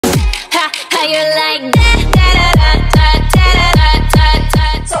how you like that.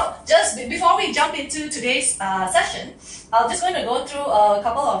 So just before we jump into today's session, I'm just going to go through a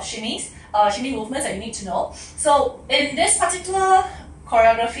couple of shimmy movements that you need to know. So in this particular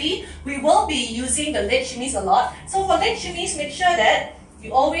choreography, we will be using the leg shimmies a lot. So for leg shimmies, make sure that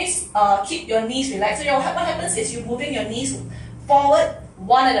you always keep your knees relaxed. So what happens is you're moving your knees forward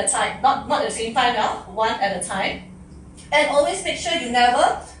one at a time, not at the same time now, one at a time. And always make sure you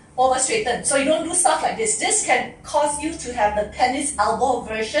never over straighten. So you don't do stuff like this. This can cause you to have the tennis elbow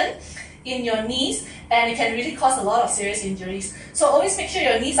version in your knees, and it can really cause a lot of serious injuries. So always make sure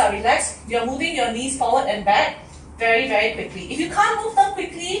your knees are relaxed. You're moving your knees forward and back very, very quickly. If you can't move them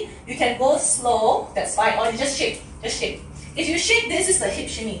quickly, you can go slow, that's fine, or you just shake, If you shake, this is the hip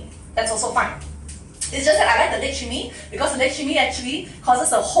shimmy, that's also fine. It's just that I like the leg shimmy because the leg shimmy actually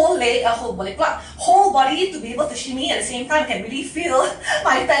causes the whole body to be able to shimmy at the same time. You can really feel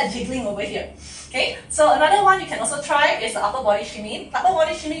my fat jiggling over here. Okay, so another one you can also try is the upper body shimmy. Upper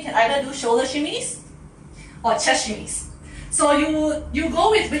body shimmy, you can either do shoulder shimmies or chest shimmies. So you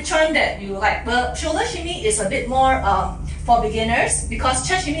go with which one that you like. The shoulder shimmy is a bit more for beginners because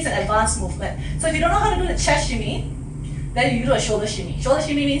chest shimmy is an advanced movement. So if you don't know how to do the chest shimmy, then you do a shoulder shimmy. Shoulder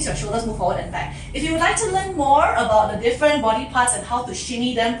shimmy means your shoulders move forward and back. If you would like to learn more about the different body parts and how to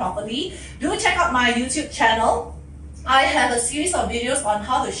shimmy them properly, do check out my YouTube channel. I have a series of videos on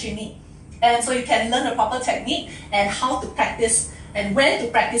how to shimmy. And so you can learn the proper technique and how to practice and when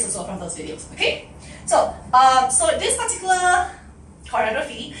to practice also from those videos. Okay? So this particular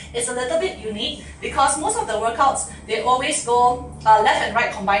choreography is a little bit unique because most of the workouts, they always go left and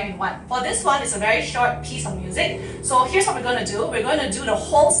right combined in one. For this one, it's a very short piece of music. So here's what we're going to do. We're going to do the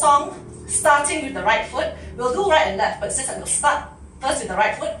whole song starting with the right foot. We'll do right and left, but it's just that we'll start first with the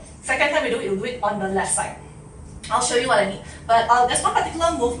right foot. Second time we do it, we'll do it on the left side. I'll show you what I mean. But there's one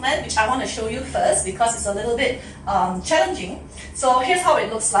particular movement which I want to show you first because it's a little bit challenging. So here's how it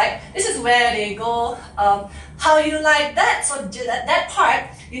looks like. This is where they go, how you like that. So that part,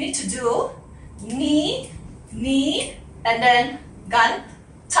 you need to do knee, and then gun,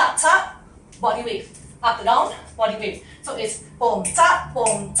 tap, tap, body wave. Up to down, body wave. So it's boom, tap,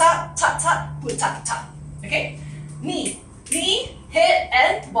 tap, tap, boom, tap, tap. Okay? Knee, head,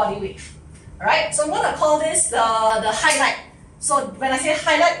 and body wave. Alright, so I'm going to call this the highlight. So when I say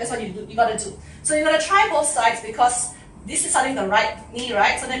highlight, that's what you got to do. So you're going to try both sides because this is starting the right knee,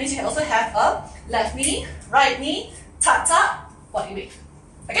 right? So that means you can also have a left knee, right knee, tap tap, body wave.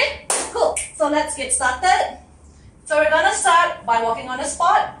 Okay, cool. So let's get started. So we're going to start by walking on the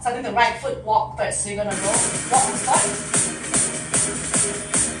spot, starting the right foot walk first. So you're going to go walk on the spot.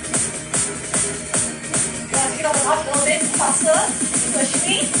 You're going to take it off the mark a little bit faster. Push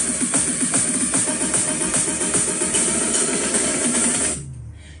me.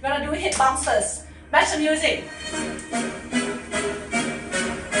 We're going to do hip bumps first. Match the music.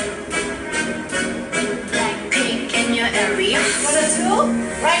 BlackPink in your area. We're going to do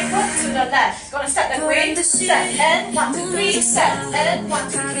right foot to the left. Going to step that way. Step and 1, 2, 3. Step and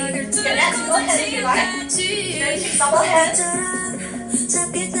 1, 2, 3. You can add single hand if you like. Then you take double hand.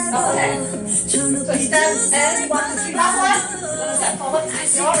 Double hand. So step and 1, 2, 3. Last one. We're going to step forward to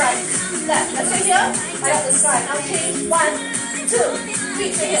your right. Left. Let's say here. I got this side. Now change. 1, 2,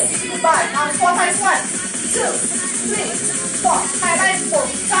 3, stay here, 5, now 4 times 1, 2, 3, 4, highlight, 4,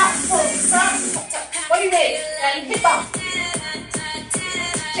 tap, body wave, and hip bump.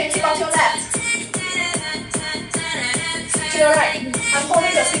 Change hip bump to your left, to your right. I'm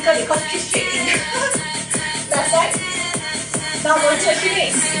holding the finger because it keeps shaking. Left side. Now go into a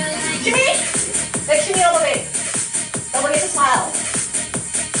shimmy. Shimmy! Let's shimmy all the way. Don't forget to smile.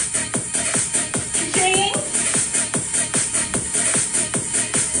 Shimmy.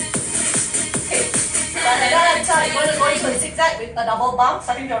 You're going to go into a zigzag with a double bump,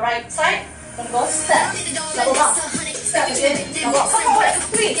 starting your right side. You're going to go step, double bump, step again, double bump. Come forward,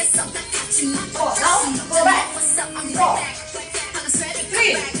 3, 4, now go back, 4,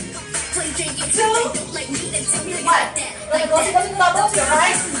 3, 2, 1. You're going to go single double to your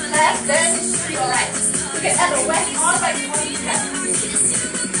right, left, then to your right. You can add a west arm by one step.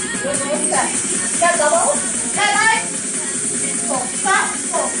 You're going to go step double, head right, 4,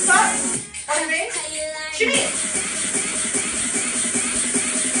 start, body wave. Shimmy!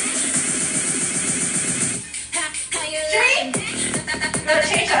 Shimmy! You're going to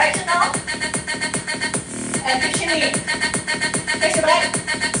change direction now. And do shimmy. Face your back.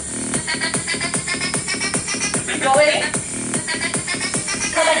 Keep going.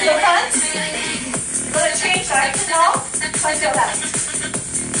 Come back to your front. You're going to change direction now. Turn to your left.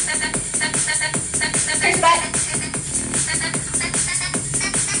 Face your back.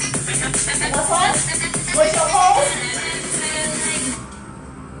 Last one. With your pose.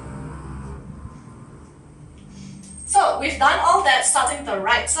 So we've done all that starting the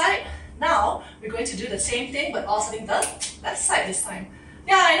right side. Now we're going to do the same thing but all starting the left side this time.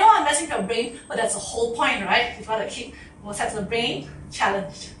 Yeah, I know I'm messing with your brain, but that's the whole point, right? You've got to keep both sides of the brain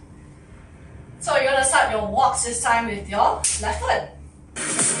challenged. So you're going to start your walks this time with your left foot.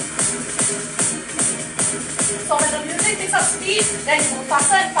 So when the music picks up speed, then you move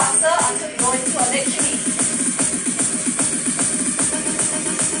faster and faster until you go into a leg shimmy.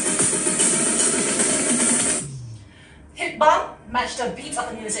 Hip bump, match the beat of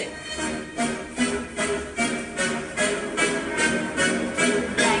the music.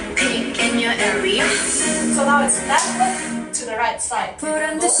 BlackPink in your area. So now it's left foot to the right side.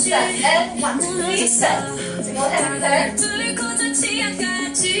 Go step and 1, 2, 3 step. Single hand there.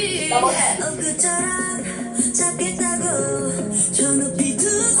 Double hand.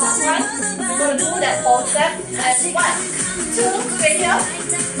 Last one. We're going to do that whole step and 1, 2, stay here.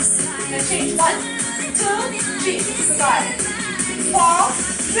 And change 1, 2, 3, goodbye. 4,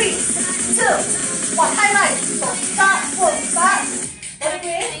 3, 2, 1. High line. So start, start. Going in,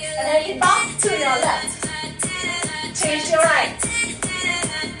 and then hip bump to your left. Change to your right.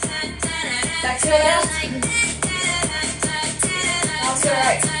 Back to your left. Now to your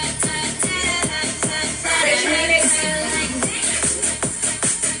right. Great shimmy next.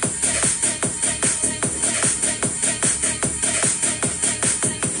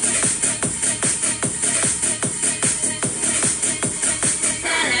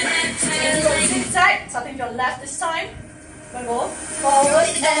 Zigzag, starting your left this time. We're going to go forward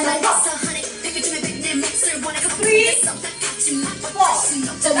and then up. 3, 4,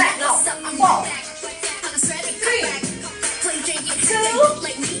 so back now. 4, 3, 2,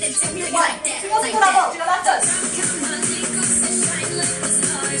 1. Single, double, to your left first.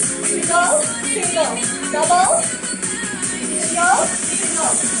 Single, double,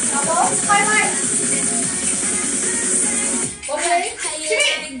 double, high line. Okay,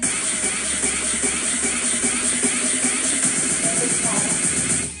 shimmy.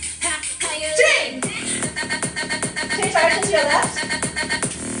 Change direction to your left.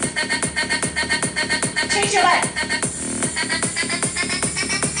 Change your leg.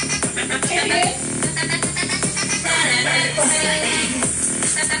 Change again.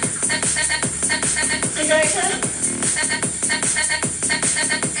 Change direction.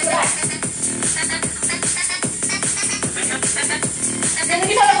 Go back. And then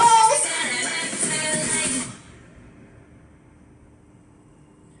give it a pose.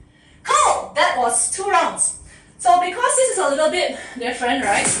 Cool. That was 2 rounds. So because this is a little bit different,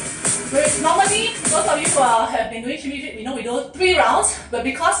 right? Whereas normally, those of you who have been doing ShimmyFit, we know we do 3 rounds, but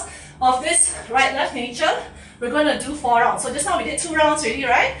because of this right-left nature, we're going to do 4 rounds. So just now we did 2 rounds already,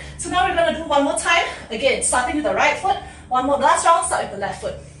 right? So now we're going to do one more time, again, starting with the right foot, one more last round, start with the left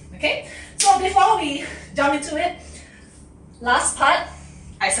foot, okay? So before we jump into it, last part,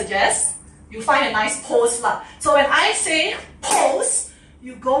 I suggest you find a nice pose lah. So when I say pose,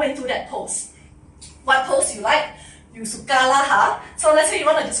 you go into that pose. What pose you like, you suka lah ha. So let's say you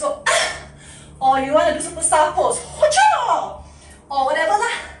want to just go or you want to do superstar pose, or whatever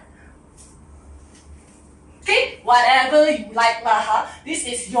lah. Okay, whatever you like lah ha. This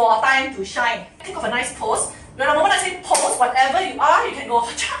is your time to shine. Think of a nice pose. When the moment I say pose, whatever you are, you can go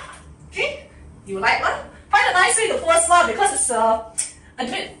okay, you like lah. Find a nice way to pose lah, because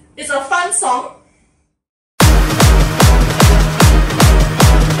it's a fun song.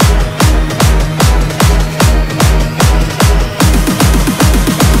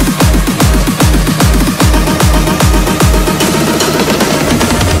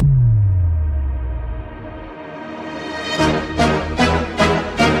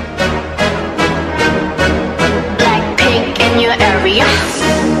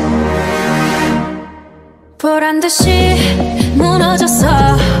 보란듯이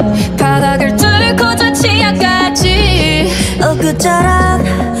무너졌어 바닥을 뚫고 저 지하까지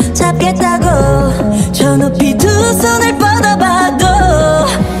엊그처럼 잡겠다고 저 높이 두 손을 뻗어봐도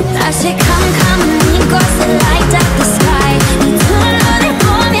다시 캄캄한 이곳에 light up the sky 이 두 눈을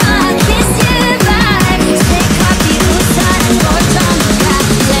보면 I kiss you back 새카피 우산을 돌던가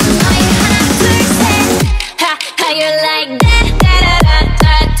내 너의 하나 둘셋 how you like that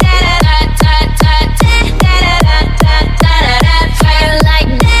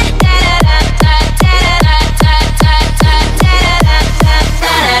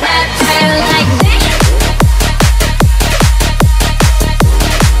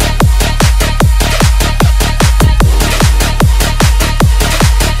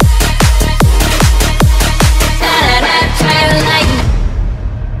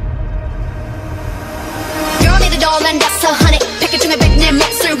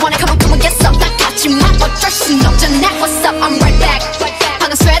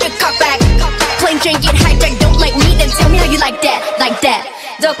drink it high, don't like me, then tell me how you like that, like that.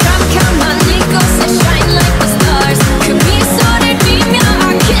 더 깜깜한 이곳에 shine like the stars. 그 미소를 띠며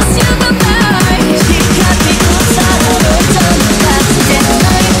I'll kiss you goodbye. 시카피고 서로를 전부 같은데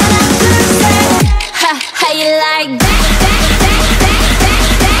너희 하나 둘 셋. How you like that?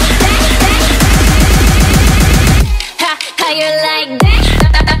 How you like that?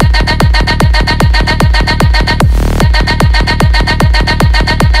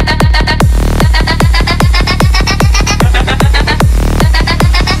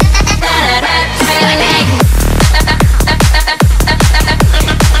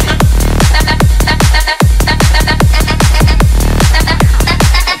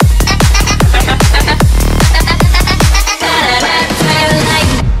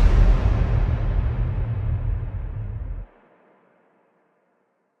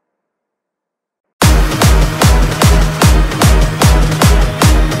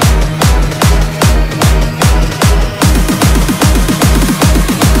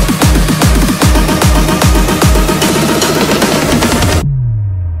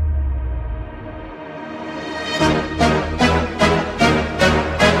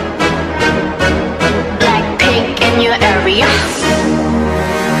 BlackPink in your area.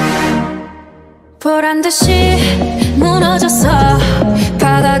 보란 듯이 무너졌어.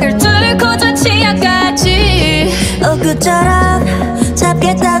 바닥을 뚫고 저 치아까지. 그처럼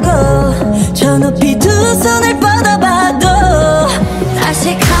잡겠다고 저 높이 두 손을 뻗어봐도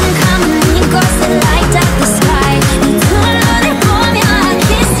다시 캄캄한 이곳에 light up the sky. 이 두 눈을 보며 I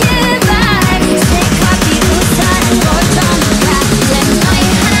kiss you bye. 새카피 우산을 볼 전부가 너희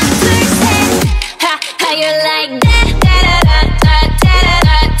하나 둘 셋. How you like that?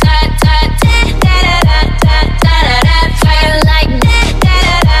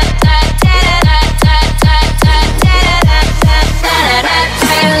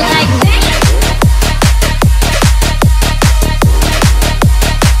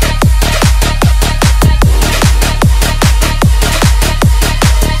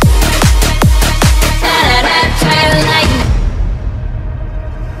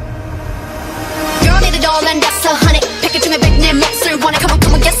 And that's 100 package 중에 100 내 몫을 원해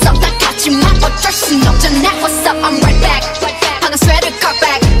come on get some 다 같지만 어쩔 순 없잖아. What's up I'm right back. 방금 sweater cut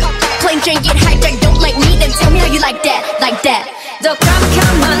back. Plain drink it high don't like me then tell me how you like that, like that. 더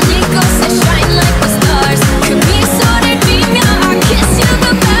깜깜한 이곳에 shine like the stars. 그 미소를 띠며 I'll kiss you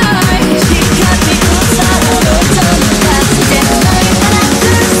goodbye. 시카피고 서로를 전부 같은데 너희 하나 둘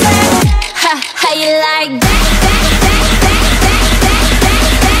셋. How you like that?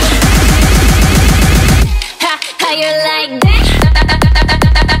 How you like that?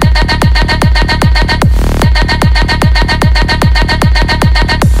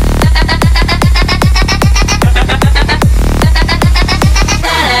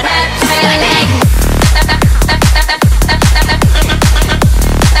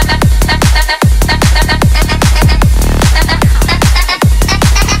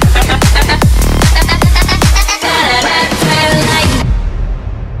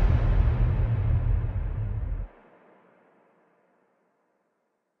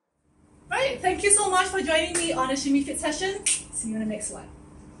 Right, thank you so much for joining me on a ShimmyFit session. See you in the next one.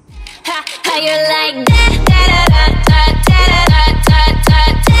 How you like that?